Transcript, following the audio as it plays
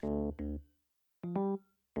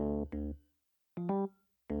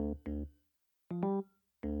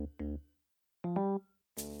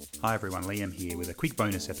Hi everyone, Liam here with a quick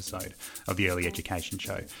bonus episode of the Early Education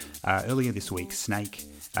Show. Earlier this week,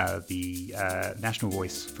 SNAICC, the National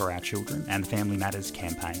Voice for Our Children and the Family Matters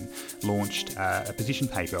campaign, launched a position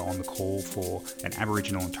paper on the call for an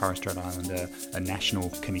Aboriginal and Torres Strait Islander, a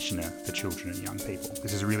National Commissioner for Children and Young People.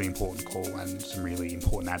 This is a really important call and some really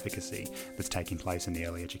important advocacy that's taking place in the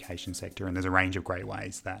early education sector, and there's a range of great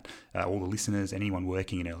ways that all the listeners, anyone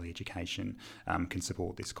working in early education, can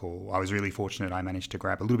support this call. I was really fortunate I managed to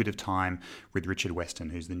grab a little bit of time with Richard Weston,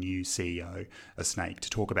 who's the new CEO of SNAICC, to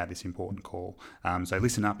talk about this important call. So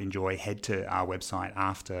listen up, enjoy, head to our website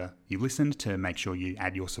after you listened to make sure you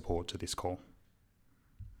add your support to this call.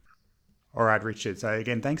 All right, Richard. So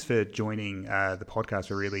again, thanks for joining the podcast.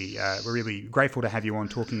 We're really grateful to have you on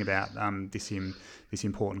talking about this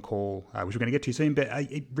important call, which we're going to get to soon. But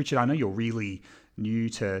Richard, I know you're really new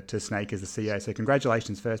to SNAICC as the CEO, so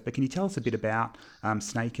congratulations first. But can you tell us a bit about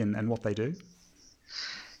SNAICC and what they do?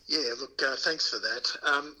 Yeah, look, thanks for that.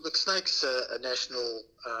 Look, SNAICC's a national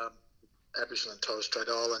Aboriginal and Torres Strait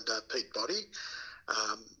Islander peak body,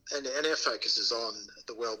 and our focus is on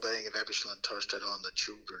the well-being of Aboriginal and Torres Strait Islander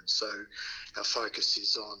children. So our focus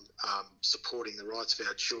is on supporting the rights of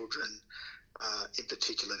our children, in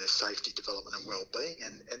particular their safety, development and well-being,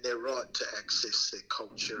 and their right to access their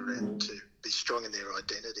culture and to be strong in their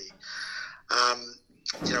identity.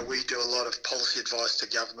 We do a lot of policy advice to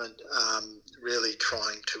government, really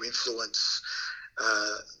trying to influence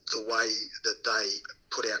the way that they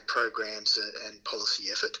put out programs and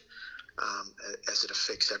policy effort as it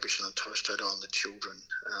affects Aboriginal and Torres Strait Islander children.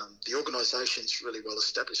 The organisation's really well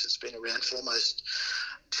established. It's been around for almost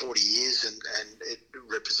 40 years and it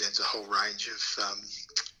represents a whole range of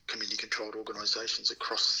community-controlled organisations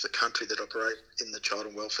across the country that operate in the child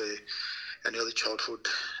and welfare and early childhood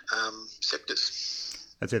sectors.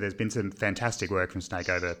 I'd say there's been some fantastic work from SNAICC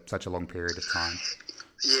over such a long period of time.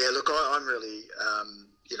 Yeah, look, I'm really,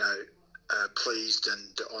 pleased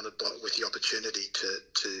and honoured with the opportunity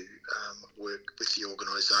to work with the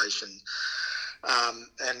organisation.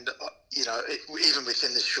 Even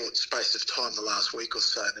within this short space of time, the last week or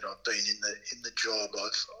so that I've been in the job,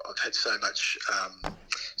 I've had so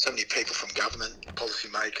many people from government,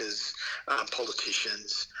 policymakers,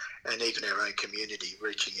 politicians, and even our own community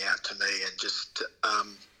reaching out to me and just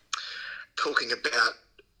talking about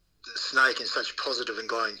SNAICC in such positive and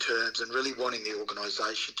glowing terms and really wanting the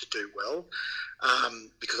organisation to do well.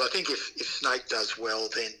 Because I think if SNAICC does well,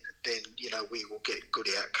 then we will get good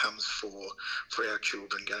outcomes for our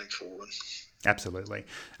children going forward. Absolutely.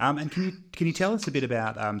 And can you tell us a bit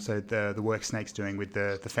about the work SNAICC's doing with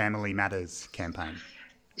the Family Matters campaign?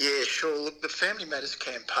 Yeah, sure. Look, the Family Matters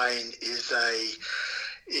campaign is a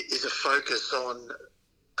focus on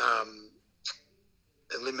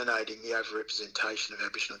eliminating the overrepresentation of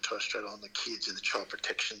Aboriginal and Torres Strait Islander kids in the child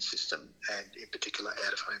protection system and in particular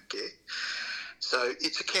out-of-home care. So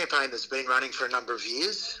it's a campaign that's been running for a number of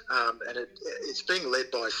years and it's being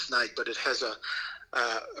led by SNAICC, but it has a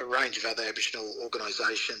range of other Aboriginal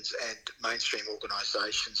organisations and mainstream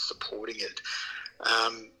organisations supporting it.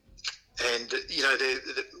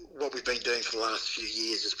 What we've been doing for the last few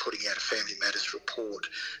years is putting out a Family Matters report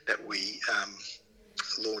that we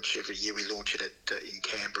launch every year. We launch it in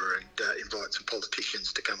Canberra and invite some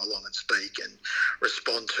politicians to come along and speak and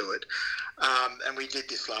respond to it. And we did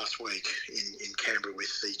this last week in Canberra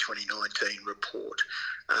with the 2019 report.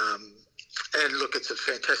 And look, it's a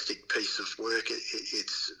fantastic piece of work.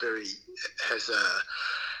 It has a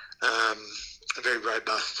very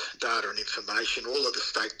robust data and information. All of the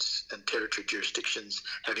states and territory jurisdictions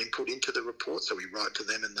have input into the report, so we write to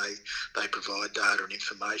them and they provide data and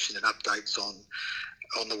information and updates on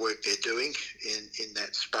the work they're doing in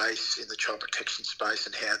that space, in the child protection space,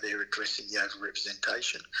 and how they're addressing the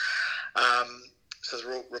overrepresentation. So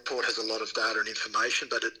the report has a lot of data and information,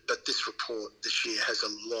 but this report this year has a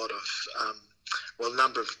lot of a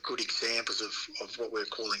number of good examples of what we're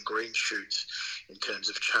calling green shoots in terms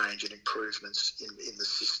of change and improvements in the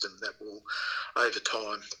system that will, over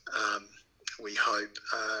time, we hope,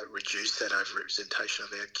 reduce that overrepresentation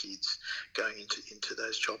of our kids going into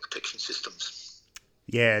those child protection systems.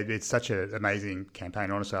 Yeah, it's such an amazing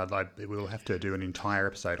campaign. Honestly, we'll have to do an entire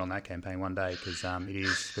episode on that campaign one day because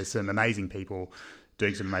there's some amazing people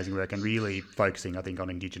doing some amazing work and really focusing, I think, on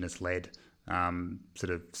Indigenous-led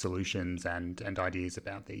sort of solutions and ideas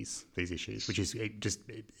about these issues, which is just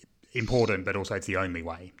important, but also it's the only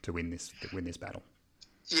way to win this battle.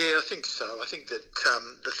 Yeah, I think so. I think that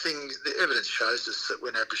the evidence shows us that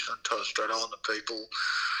when Aboriginal and Torres Strait Islander people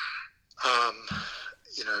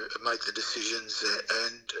make the decisions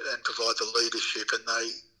and provide the leadership, and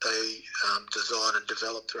they design and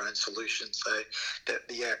develop their own solutions, so that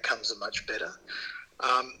the outcomes are much better.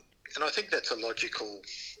 And I think it's logical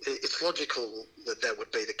that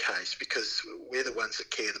would be the case, because we're the ones that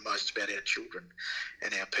care the most about our children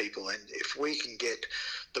and our people. And if we can get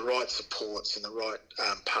the right supports and the right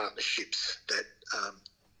partnerships that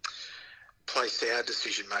place our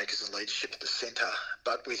decision makers and leadership at the centre,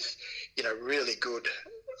 but with really good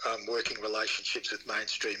working relationships with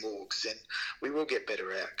mainstream orgs, then we will get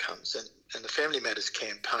better outcomes. And the Family Matters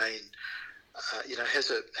campaign,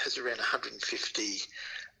 has around 150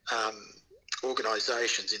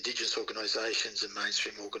 organisations, Indigenous organisations and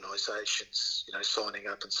mainstream organisations, signing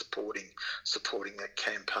up and supporting that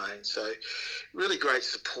campaign. So really great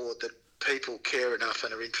support that people care enough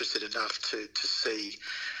and are interested enough to see,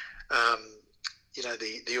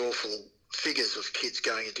 the awful figures of kids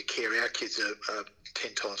going into care. Our kids are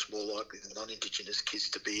 10 times more likely than non-Indigenous kids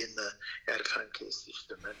to be in the out-of-home care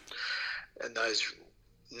system, and those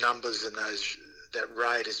numbers and that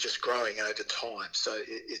rate is just growing over time. So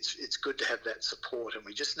it's good to have that support, and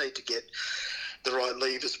we just need to get the right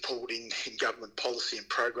levers pulled in government policy and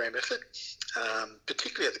program effort,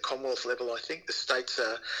 particularly at the Commonwealth level. I think the states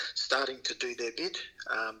are starting to do their bit,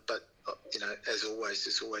 but as always,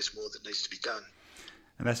 there's always more that needs to be done.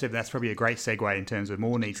 And that's probably a great segue in terms of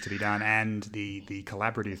more needs to be done, and the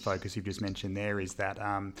collaborative focus you've just mentioned there is that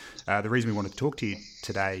the reason we wanted to talk to you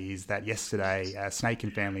today is that yesterday SNAICC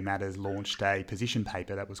and Family Matters launched a position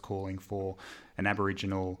paper that was calling for an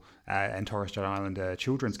Aboriginal and Torres Strait Islander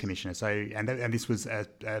Children's Commissioner. And this was a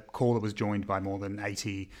call that was joined by more than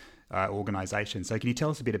 80 organisations. So can you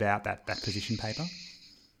tell us a bit about that position paper?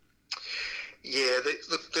 Yeah,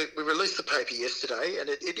 we released the paper yesterday, and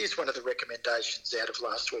it is one of the recommendations out of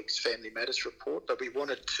last week's Family Matters report, but we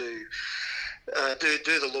wanted to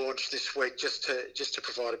do the launch this week just to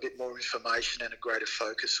provide a bit more information and a greater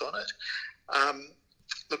focus on it.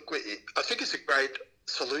 I think it's a great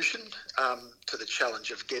solution to the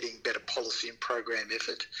challenge of getting better policy and program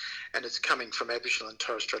effort, and it's coming from Aboriginal and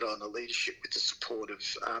Torres Strait Islander leadership with the support of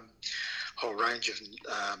a whole range of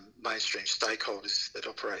mainstream stakeholders that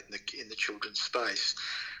operate in the children's space.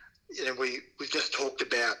 We've just talked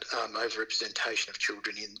about overrepresentation of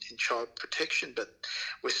children in child protection, but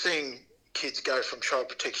we're seeing kids go from child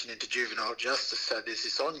protection into juvenile justice. So there's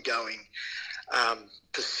this ongoing,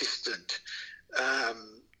 persistent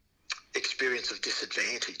experience of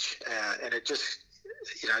disadvantage, and it just,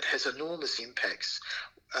 it has enormous impacts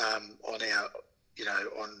on our,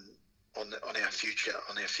 on our future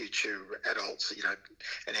adults,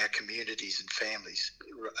 and our communities and families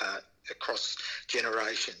across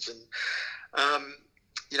generations. And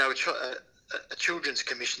a Children's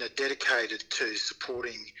Commissioner dedicated to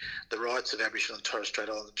supporting the rights of Aboriginal and Torres Strait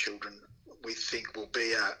Islander children, we think will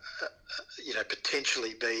be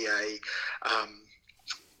potentially be a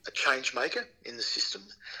change maker in the system,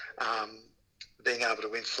 being able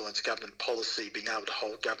to influence government policy, being able to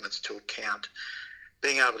hold governments to account,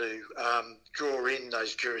 being able to draw in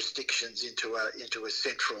those jurisdictions into a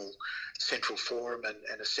central forum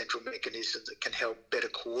and a central mechanism that can help better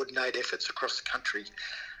coordinate efforts across the country,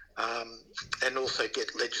 and also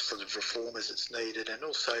get legislative reform as it's needed, and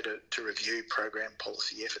also to review program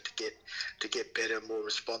policy effort to get better, more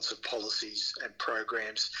responsive policies and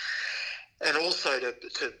programs, and also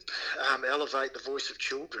to elevate the voice of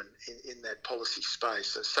children in that policy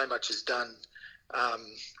space. So much is done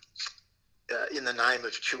in the name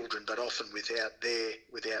of children, but often without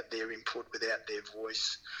their input, without their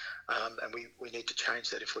voice. And we need to change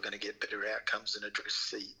that if we're going to get better outcomes and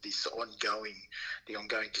address the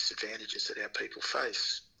ongoing disadvantages that our people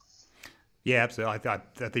face. Yeah, absolutely.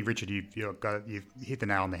 I think, Richard, you've hit the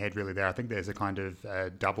nail on the head really there. I think there's a kind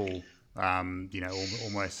of double,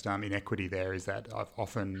 almost inequity there, is that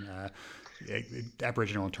often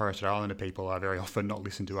Aboriginal and Torres Strait Islander people are very often not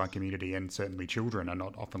listened to our community, and certainly children are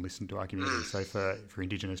not often listened to our community. So for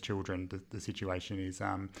Indigenous children, the situation is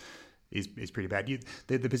pretty bad.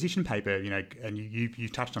 The position paper, and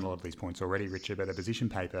you've touched on a lot of these points already, Richard, but the position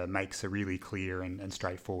paper makes a really clear and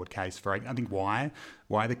straightforward case for, I think, why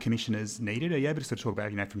the commissioners needed. Are you able to sort of talk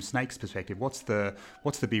about, from SNAICC's perspective, what's the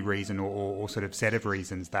big reason or sort of set of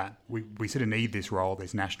reasons that we sort of need this role,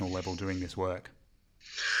 this national level doing this work?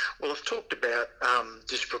 Well, I've talked about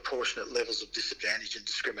disproportionate levels of disadvantage and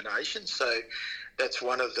discrimination, so that's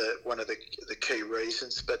one of the key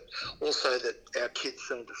reasons. But also that our kids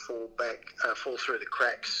seem to fall through the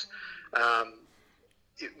cracks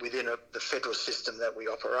within the federal system that we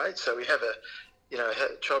operate. So we have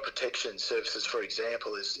Child protection services, for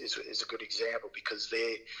example, is a good example because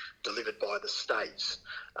they're delivered by the states,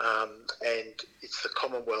 and it's the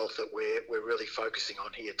Commonwealth that we're really focusing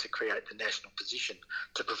on here to create the national position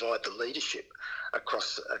to provide the leadership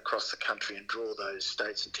across the country and draw those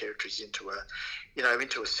states and territories into a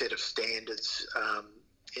set of standards.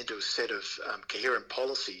 Into a set of coherent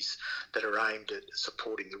policies that are aimed at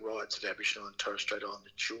supporting the rights of Aboriginal and Torres Strait Islander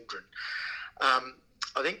children. I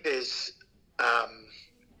think there's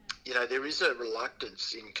there is a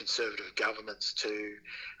reluctance in conservative governments to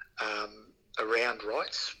around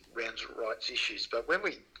rights issues. But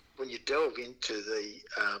when you delve into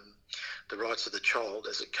the rights of the child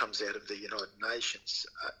as it comes out of the United Nations,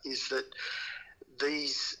 is that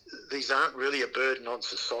these aren't really a burden on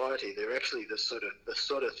society. They're actually the sort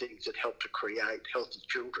of things that help to create healthy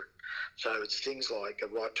children. So it's things like a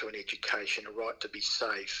right to an education, a right to be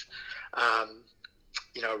safe, a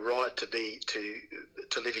right to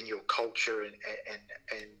live in your culture and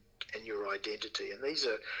your identity. And these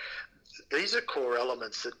are core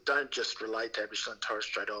elements that don't just relate to Aboriginal and Torres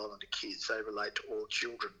Strait Islander kids. They relate to all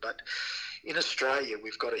children. But in Australia,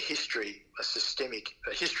 we've got a history of systemic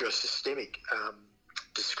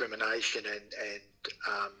discrimination and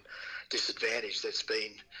disadvantage that's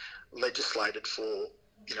been legislated for,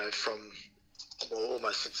 from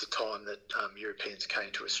almost since the time that Europeans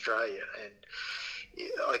came to Australia. And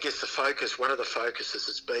I guess one of the focuses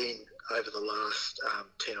has been over the last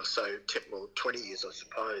 20 years, I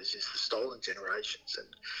suppose, is the stolen generations.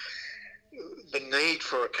 And the need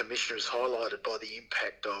for a commissioner is highlighted by the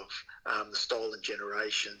impact of the stolen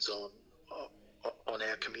generations on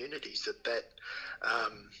our communities, that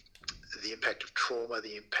the impact of trauma,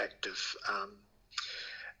 the impact of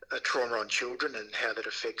trauma on children and how that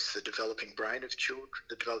affects the developing brains of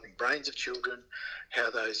children, how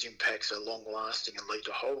those impacts are long-lasting and lead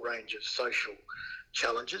to a whole range of social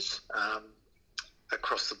challenges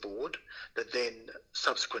across the board that then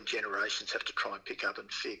subsequent generations have to try and pick up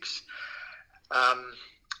and fix.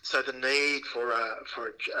 So the need for a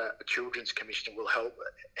children's commissioner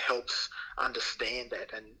helps understand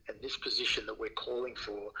that, and this position that we're calling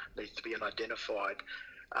for needs to be an identified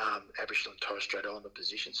Aboriginal and Torres Strait Islander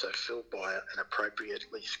position, so filled by an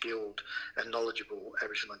appropriately skilled and knowledgeable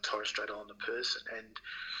Aboriginal and Torres Strait Islander person. And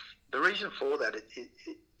the reason for that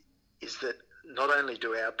is that not only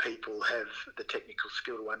do our people have the technical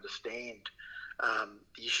skill to understand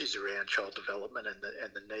the issues around child development and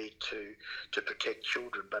the need to protect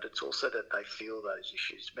children, but it's also that they feel those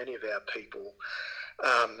issues. Many of our people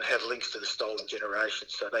have links to the stolen generation,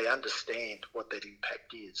 so they understand what that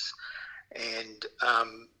impact is. And I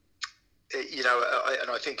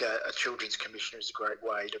think a children's commissioner is a great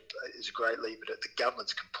lever that the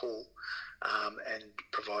governments can pull and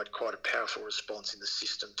provide quite a powerful response in the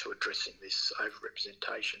system to addressing this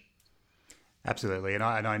overrepresentation. Absolutely, and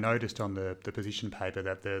I noticed on the position paper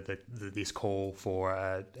that this call for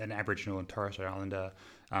an Aboriginal and Torres Strait Islander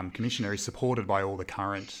commissioner is supported by all the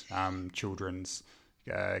current children's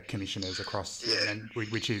commissioners across,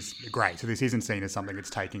 which is great. So this isn't seen as something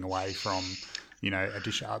that's taking away from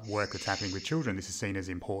additional work that's happening with children. This is seen as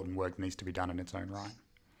important work that needs to be done in its own right.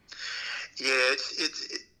 Yeah,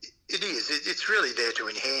 it is. It's really there to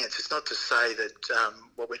enhance. It's not to say that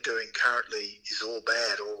what we're doing currently is all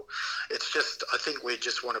bad, or it's just, I think we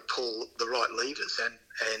just want to pull the right levers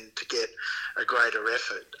and to get a greater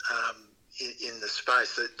effort in the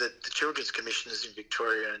space. The Children's Commissioners in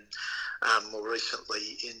Victoria and more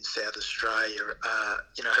recently in South Australia,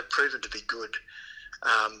 have proven to be good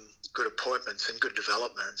appointments and good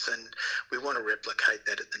developments, and we want to replicate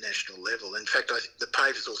that at the national level. In fact, the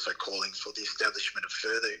PAVE is also calling for the establishment of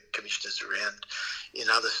further commissioners around in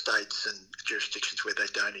other states and jurisdictions where they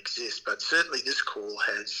don't exist. But certainly this call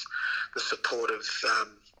has the support of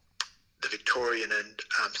the Victorian and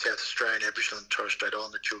South Australian Aboriginal and Torres Strait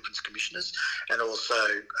Islander Children's Commissioners, and also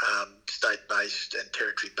state-based and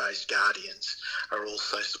territory-based guardians are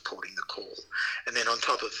also supporting the call. And then on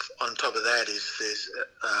top of that there's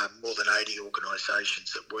more than 80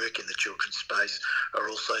 organisations that work in the children's space are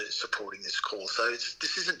also supporting this call. So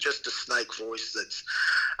this isn't just a SNAICC voice that's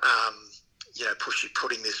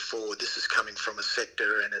putting this forward. This is coming from a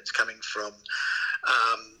sector, and it's coming from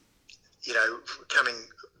coming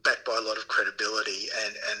backed by a lot of credibility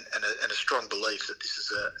and a strong belief that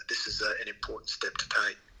this is an important step to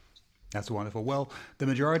take. That's wonderful. Well, the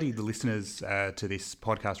majority of the listeners to this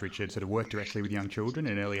podcast, Richard, sort of work directly with young children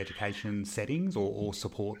in early education settings or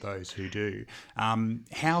support those who do.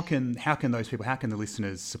 How can the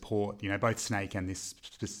listeners support both SNAICC and this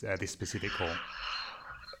specific call?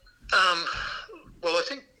 Well, I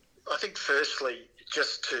think firstly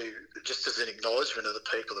just as an acknowledgement of the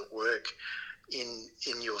people that work in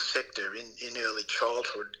your sector in early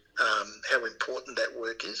childhood, how important that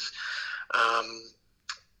work is. I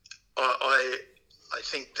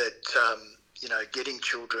think that getting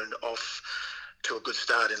children off to a good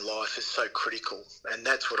start in life is so critical, and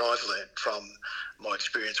that's what I've learned from my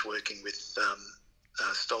experience working with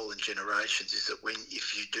stolen generations, is that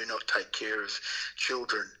if you do not take care of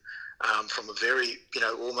children from a very,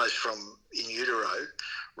 almost from in utero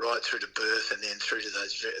right through to birth and then through to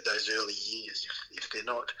those early years, if they're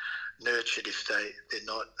not nurtured, if they're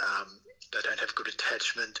not, they don't have good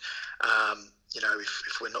attachment,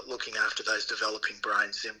 if we're not looking after those developing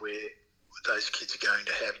brains, then those kids,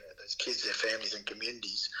 their families and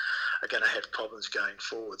communities are going to have problems going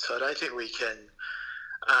forward. So I don't think we can,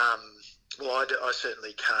 I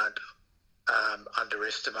certainly can't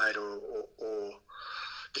underestimate or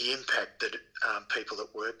the impact that people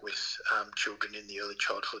that work with children in the early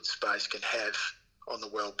childhood space can have on the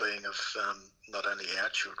well-being of not only our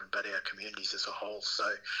children but our communities as a whole.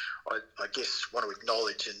 So I guess want to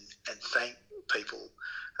acknowledge and thank people,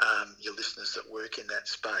 your listeners that work in that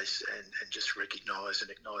space, and just recognise and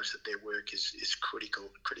acknowledge that their work is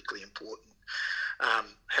critically important.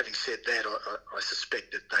 Having said that, I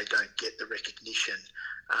suspect that they don't get the recognition,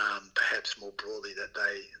 perhaps more broadly, that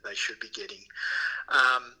they should be getting.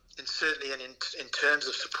 And certainly, and in terms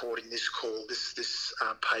of supporting this call, this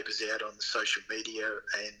paper's out on social media,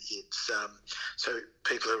 and it's so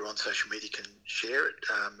people who are on social media can share it,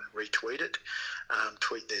 retweet it,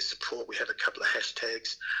 tweet their support. We have a couple of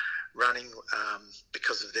hashtags running,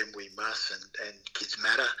 because of them we must, and kids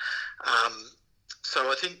matter.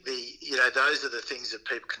 So I think those are the things that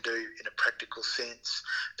people can do in a practical sense.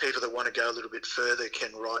 People that want to go a little bit further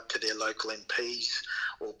can write to their local MPs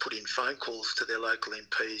or put in phone calls to their local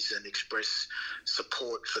MPs and express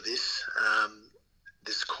support for this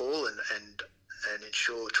call, and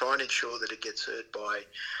try and ensure that it gets heard by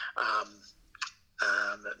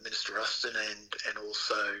Minister Weston and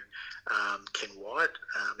also Ken Wyatt,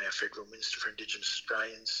 our Federal Minister for Indigenous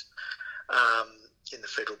Australians in the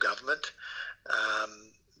federal government.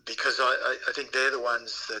 Because I think they're the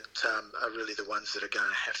ones that are really the ones that are going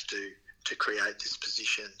to have to create this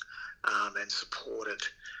position and support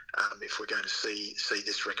it if we're going to see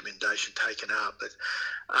this recommendation taken up. But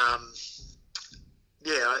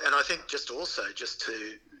and I think just to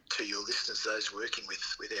your listeners, those working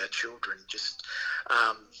with our children, just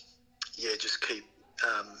keep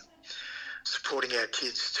supporting our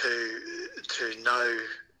kids to know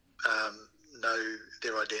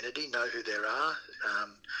their identity, know who they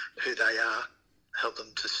are, help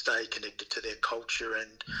them to stay connected to their culture,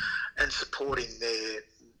 and supporting their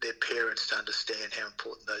parents to understand how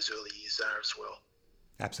important those early years are as well.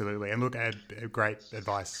 Absolutely. And look, great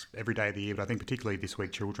advice every day of the year, but I think particularly this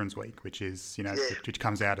week, Children's Week, which is, which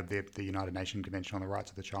comes out of the United Nations Convention on the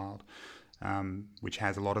Rights of the Child, which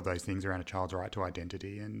has a lot of those things around a child's right to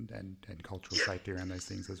identity and cultural safety around those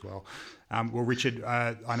things as well. Well, Richard,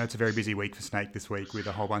 I know it's a very busy week for SNAICC this week with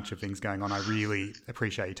a whole bunch of things going on. I really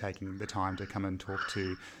appreciate you taking the time to come and talk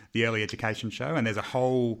to the Early Education Show, and there's a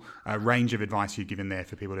whole range of advice you've given there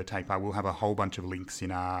for people to take part. We'll have a whole bunch of links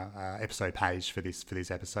in our episode page for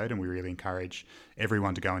this episode, and we really encourage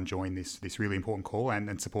everyone to go and join this really important call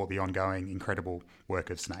and support the ongoing incredible work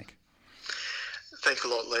of SNAICC. Thanks a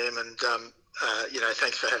lot, Liam, and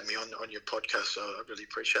thanks for having me on your podcast. I really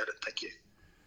appreciate it. Thank you.